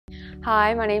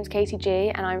Hi, my name's Katie G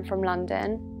and I'm from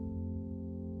London.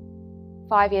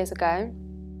 5 years ago,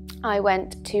 I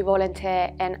went to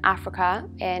volunteer in Africa,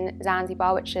 in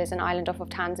Zanzibar, which is an island off of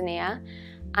Tanzania.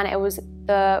 And it was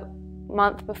the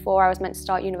month before I was meant to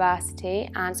start university.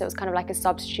 And so it was kind of like a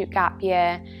substitute gap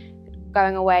year,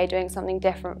 going away, doing something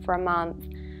different for a month.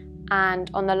 And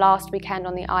on the last weekend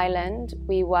on the island,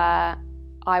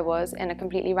 I was in a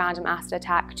completely random acid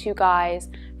attack. Two guys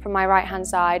from my right-hand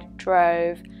side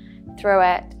drove through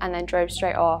it and then drove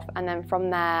straight off, and then from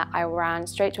there I ran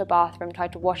straight to a bathroom,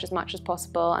 tried to wash as much as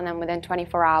possible, and then within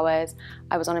 24 hours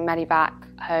I was on a medevac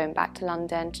home back to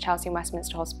London, to Chelsea and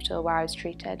Westminster Hospital, where I was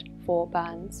treated for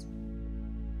burns.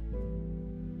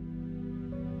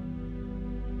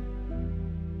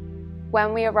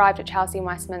 When we arrived at Chelsea and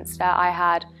Westminster, I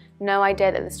had no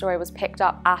idea that the story was picked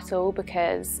up at all,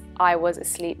 because I was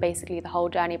asleep basically the whole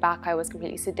journey back. I was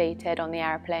completely sedated on the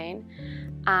airplane.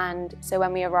 And so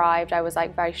when we arrived, I was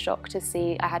like very shocked to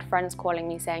see, I had friends calling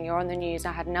me saying, "You're on the news,"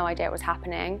 and I had no idea it was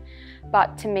happening.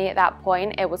 But to me at that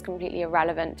point, it was completely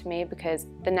irrelevant to me, because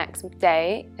the next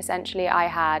day, essentially, I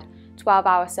had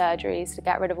 12-hour surgeries to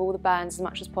get rid of all the burns as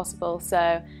much as possible.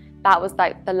 So that was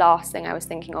like the last thing I was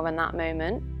thinking of in that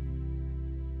moment.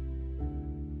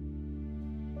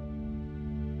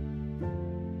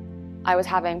 I was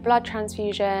having blood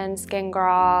transfusions, skin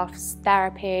grafts,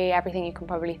 therapy, everything you can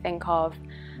probably think of.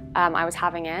 I was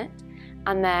having it,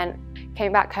 and then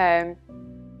came back home,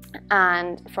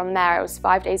 and from there it was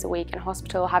 5 days a week in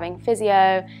hospital, having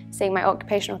physio, seeing my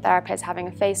occupational therapist, having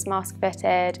a face mask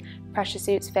fitted, pressure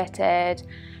suits fitted,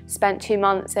 spent 2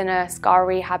 months in a scar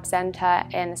rehab centre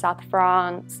in the south of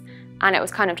France, and it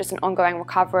was kind of just an ongoing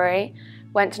recovery.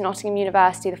 Went to Nottingham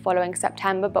University the following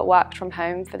September, but worked from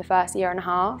home for the first year and a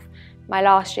half. My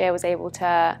last year was able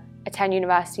to attend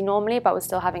university normally, but was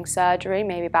still having surgery,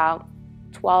 maybe about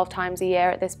 12 times a year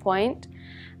at this point.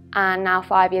 And now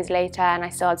 5 years later, and I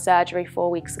still had surgery 4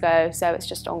 weeks ago, so it's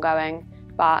just ongoing,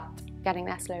 but getting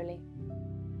there slowly.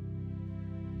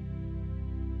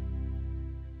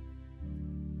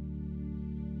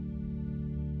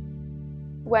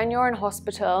 When you're in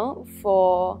hospital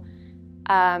for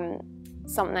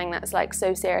something that's like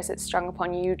so serious, it's strung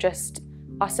upon you, you just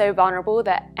are so vulnerable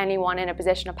that anyone in a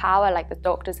position of power, like the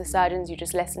doctors, the surgeons, you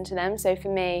just listen to them. So for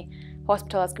me,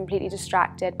 hospital, I was completely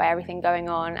distracted by everything going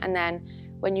on. And then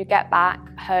when you get back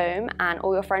home and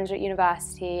all your friends are at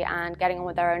university and getting on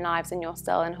with their own lives, and you're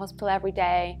still in hospital every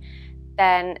day,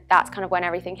 then that's kind of when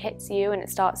everything hits you and it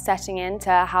starts setting into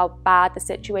how bad the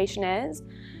situation is.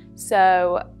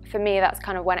 So for me, that's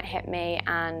kind of when it hit me,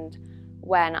 and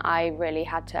when I really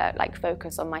had to like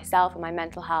focus on myself and my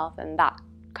mental health and that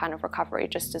kind of recovery,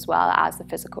 just as well as the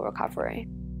physical recovery.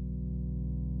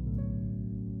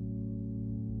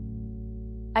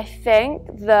 I think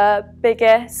the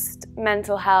biggest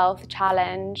mental health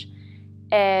challenge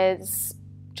is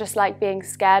just like being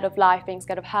scared of life, being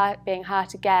scared of being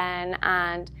hurt again,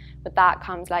 and with that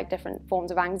comes like different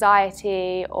forms of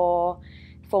anxiety or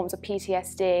forms of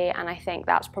PTSD, and I think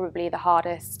that's probably the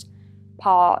hardest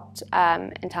part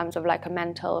in terms of like a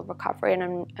mental recovery and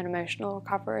an emotional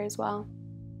recovery as well.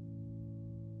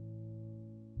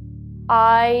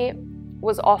 I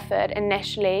was offered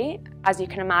initially, as you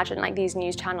can imagine, like these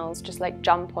news channels just like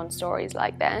jump on stories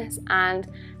like this,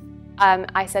 and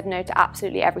I said no to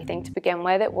absolutely everything to begin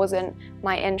with. It wasn't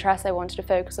my interest, I wanted to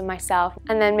focus on myself.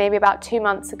 And then maybe about 2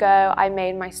 months ago, I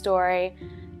made my story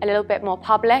a little bit more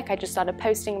public. I just started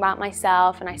posting about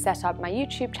myself, and I set up my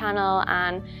YouTube channel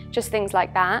and just things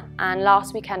like that. And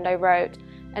last weekend I wrote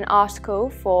an article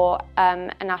for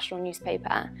a national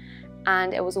newspaper,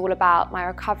 and it was all about my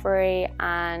recovery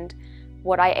and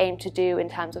what I aim to do in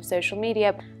terms of social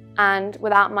media. And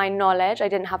without my knowledge, I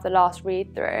didn't have the last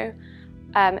read through,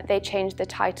 they changed the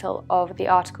title of the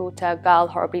article to "Girl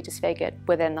Horribly Disfigured"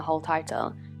 within the whole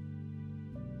title.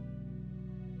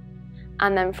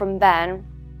 And then from then,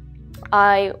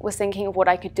 I was thinking of what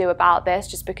I could do about this,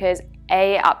 just because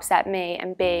A, it upset me,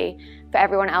 and B, for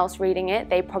everyone else reading it,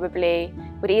 they probably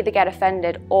would either get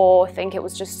offended or think it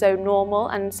was just so normal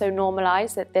and so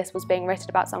normalised that this was being written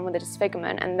about someone with a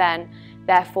disfigurement, and then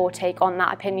therefore take on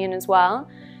that opinion as well.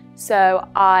 So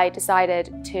I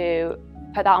decided to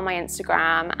put that on my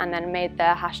Instagram, and then made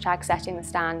the hashtag "Setting the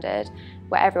Standard,"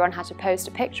 where everyone had to post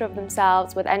a picture of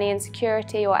themselves with any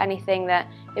insecurity or anything that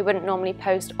they wouldn't normally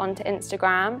post onto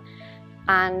Instagram.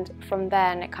 And from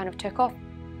then it kind of took off.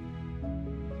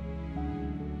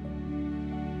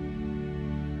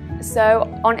 So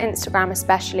on Instagram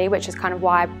especially, which is kind of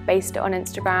why I based it on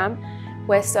Instagram,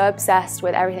 we're so obsessed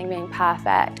with everything being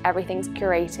perfect, everything's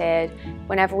curated.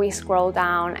 Whenever we scroll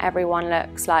down, everyone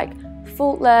looks like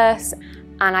faultless,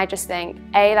 And I just think,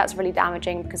 A, that's really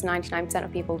damaging because 99%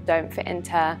 of people don't fit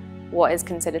into what is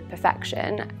considered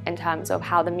perfection in terms of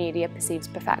how the media perceives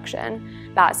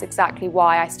perfection. That's exactly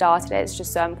why I started it. It's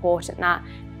just so important that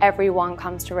everyone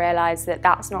comes to realise that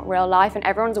that's not real life, and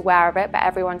everyone's aware of it, but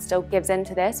everyone still gives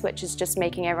into this, which is just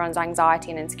making everyone's anxiety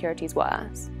and insecurities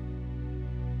worse.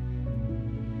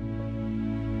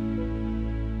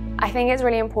 I think it's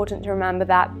really important to remember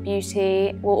that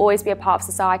beauty will always be a part of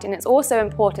society, and it's also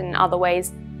important in other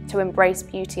ways to embrace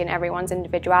beauty and everyone's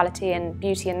individuality and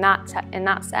beauty in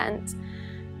that sense.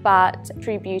 But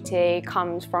true beauty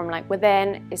comes from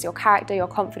within, is your character, your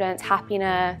confidence,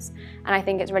 happiness, and I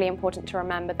think it's really important to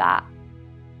remember that.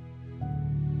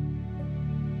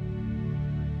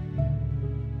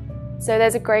 So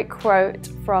there's a great quote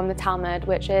from the Talmud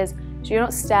which is, "Do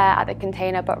not stare at the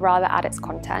container but rather at its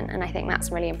content," and I think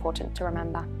that's really important to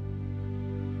remember.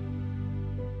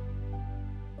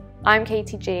 I'm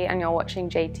KTG and you're watching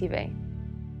JTV.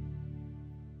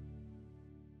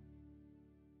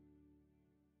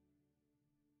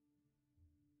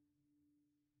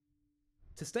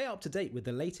 To stay up to date with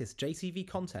the latest JTV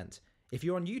content, if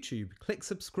you're on YouTube, click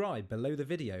subscribe below the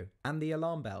video and the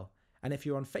alarm bell. And if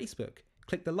you're on Facebook,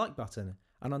 click the like button,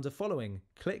 and under following,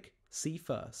 click see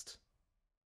first.